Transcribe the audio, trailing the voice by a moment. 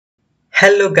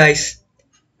Hello guys,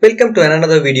 welcome to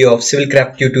another video of Civil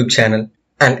Craft YouTube channel,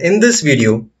 and in this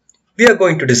video we are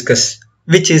going to discuss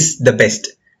which is the best,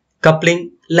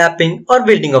 coupling, lapping or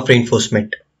welding of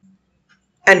reinforcement.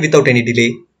 And without any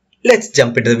delay, let's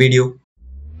jump into the video.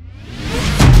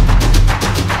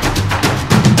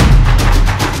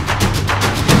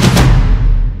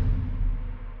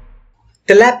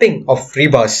 The lapping of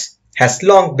rebars has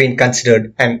long been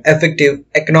considered an effective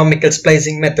economical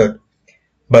splicing method,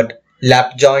 but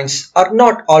lap joints are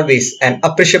not always an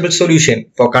appreciable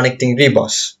solution for connecting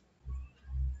rebars.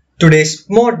 Today's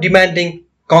more demanding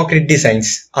concrete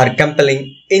designs are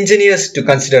compelling engineers to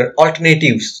consider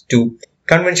alternatives to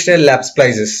conventional lap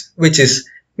splices, which is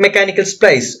mechanical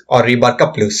splice or rebar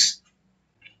couplers.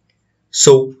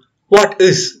 So, what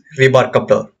is rebar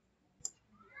coupler?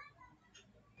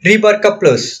 Rebar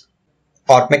couplers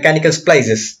or mechanical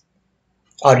splices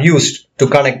are used to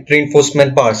connect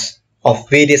reinforcement bars of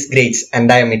various grades and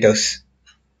diameters.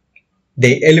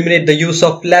 They eliminate the use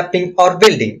of lapping or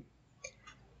welding.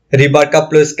 Rebar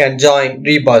couplers can join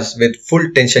rebars with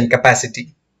full tension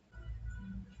capacity.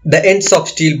 The ends of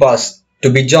steel bars to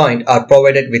be joined are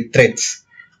provided with threads,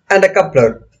 and a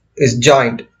coupler is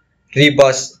joined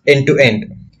rebars end to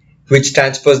end, which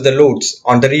transfers the loads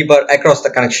on the rebar across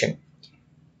the connection.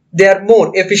 They are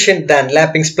more efficient than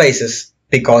lapping splices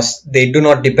because they do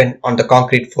not depend on the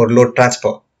concrete for load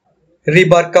transfer.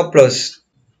 Rebar couplers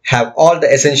have all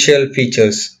the essential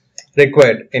features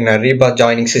required in a rebar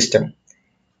joining system.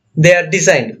 They are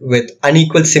designed with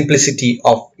unequal simplicity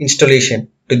of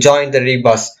installation to join the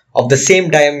rebars of the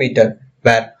same diameter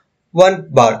where one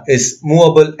bar is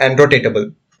movable and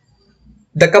rotatable.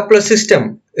 The coupler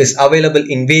system is available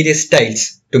in various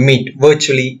styles to meet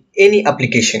virtually any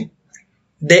application.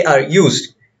 They are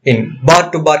used in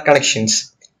bar-to-bar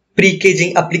connections,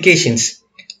 pre-caging applications,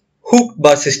 hooked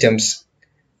bar systems,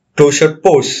 closure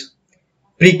posts,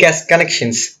 precast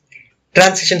connections,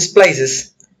 transition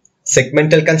splices,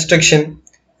 segmental construction,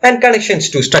 and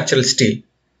connections to structural steel.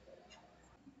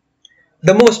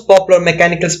 The most popular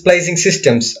mechanical splicing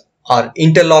systems are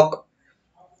interlock,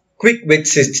 quick wedge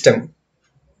system,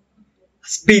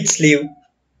 speed sleeve,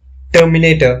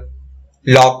 terminator,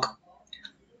 lock,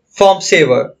 form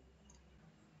saver,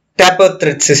 taper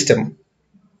thread system,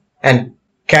 and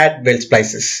CAD weld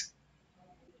splices.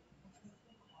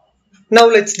 Now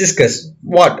let's discuss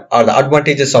what are the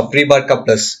advantages of rebar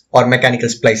couplers or mechanical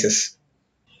splices.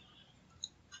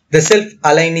 The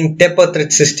self-aligning taper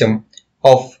thread system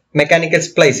of mechanical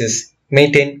splices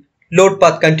maintain load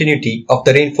path continuity of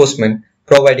the reinforcement,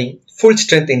 providing full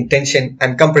strength in tension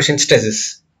and compression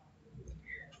stresses.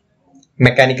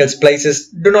 Mechanical splices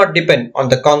do not depend on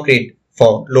the concrete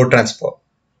for load transfer.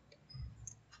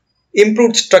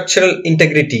 Improved structural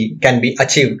integrity can be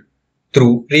achieved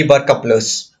through rebar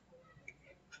couplers.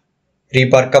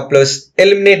 Rebar couplers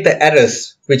eliminate the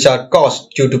errors which are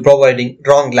caused due to providing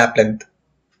wrong lap length.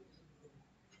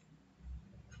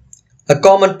 A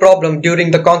common problem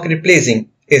during the concrete placing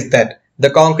is that the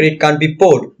concrete can't be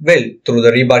poured well through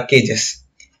the rebar cages.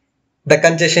 The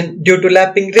congestion due to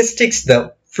lapping restricts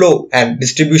the flow and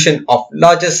distribution of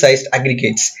larger sized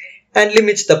aggregates and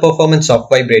limits the performance of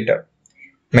vibrator.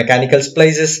 Mechanical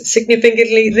splices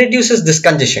significantly reduces this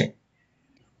congestion.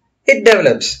 It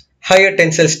develops higher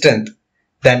tensile strength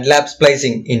than lap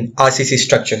splicing in RCC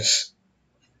structures.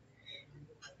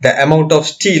 The amount of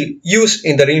steel used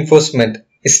in the reinforcement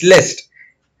is less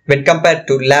when compared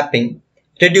to lapping,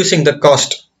 reducing the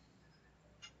cost.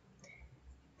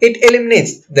 It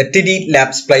eliminates the TD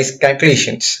lap splice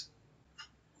calculations.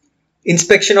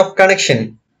 Inspection of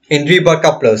connection in rebar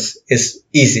couplers is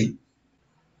easy.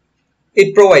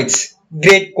 It provides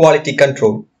great quality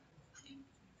control.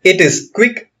 It is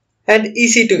quick and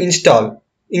easy to install,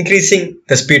 increasing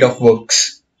the speed of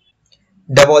works.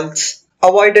 Defaults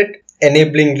avoided,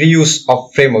 enabling reuse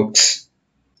of frameworks.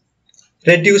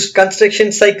 Reduced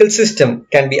construction cycle system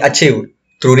can be achieved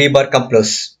through rebar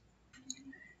couplers.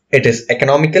 It is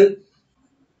economical.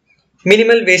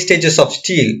 Minimal wastages of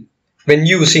steel when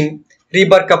using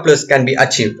rebar couplers can be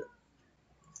achieved.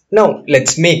 Now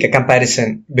let's make a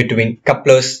comparison between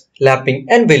couplers, lapping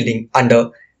and welding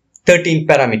under 13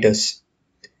 parameters.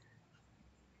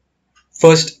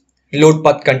 First, load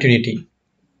path continuity.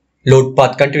 Load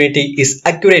path continuity is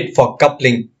accurate for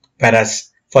coupling, whereas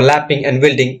for lapping and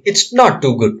welding it's not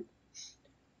too good.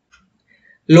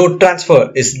 Load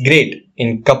transfer is great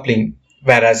in coupling,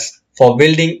 whereas for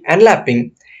welding and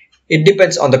lapping it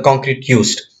depends on the concrete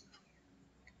used.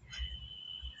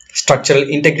 Structural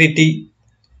integrity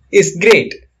is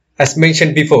great as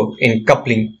mentioned before in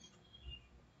coupling,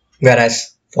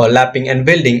 whereas for lapping and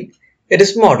welding it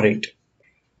is moderate.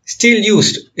 Steel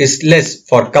used is less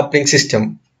for coupling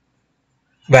system,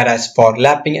 whereas for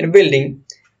lapping and welding,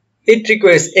 it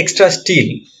requires extra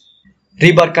steel.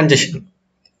 Rebar congestion.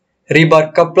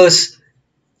 Rebar couplers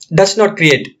does not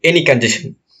create any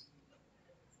congestion.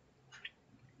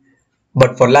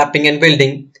 But for lapping and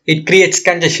welding, it creates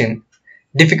congestion,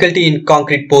 difficulty in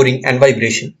concrete pouring and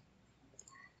vibration.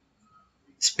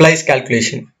 Splice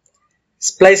calculation.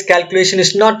 Splice calculation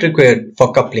is not required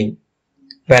for coupling,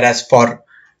 whereas for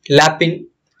lapping,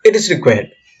 it is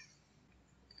required.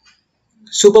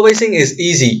 Supervising is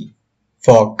easy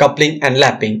for coupling and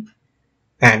lapping,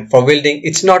 and for welding,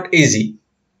 it's not easy.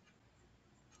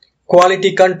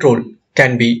 Quality control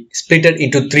can be split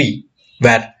into three,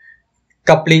 where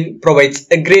coupling provides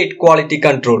a great quality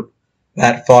control,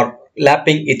 where for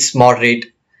lapping it's moderate,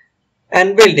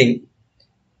 and welding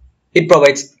it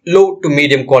provides low to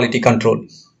medium quality control.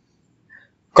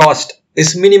 Cost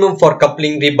is minimum for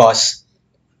coupling rebars,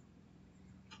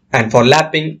 and for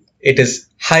lapping it is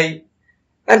high,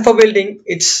 and for welding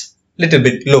it's little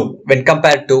bit low when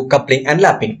compared to coupling and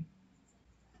lapping.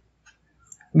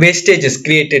 Wastage is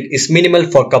created is minimal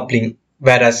for coupling,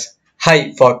 whereas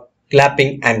high for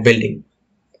lapping and welding.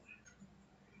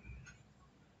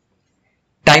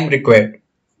 Time required.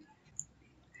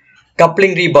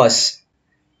 Coupling rebars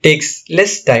takes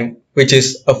less time, which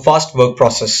is a fast work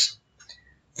process.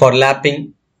 For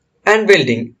lapping and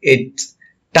welding, it's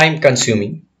time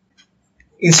consuming.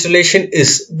 Installation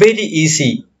is very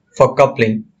easy for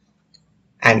coupling,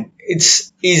 and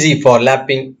it's easy for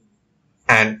lapping,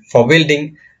 and for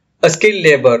welding, a skilled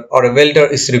labor or a welder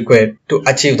is required to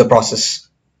achieve the process.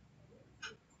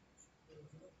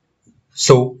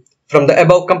 So, from the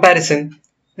above comparison,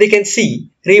 we can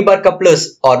see rebar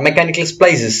couplers or mechanical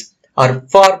splices are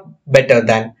far better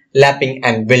than lapping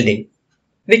and welding.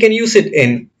 We can use it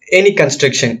in any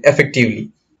construction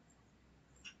effectively.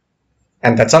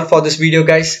 And that's all for this video,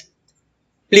 guys.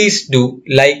 Please do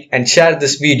like and share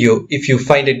this video if you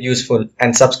find it useful,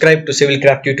 and subscribe to Civil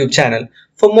Craft YouTube channel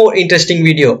for more interesting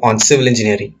video on civil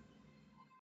engineering.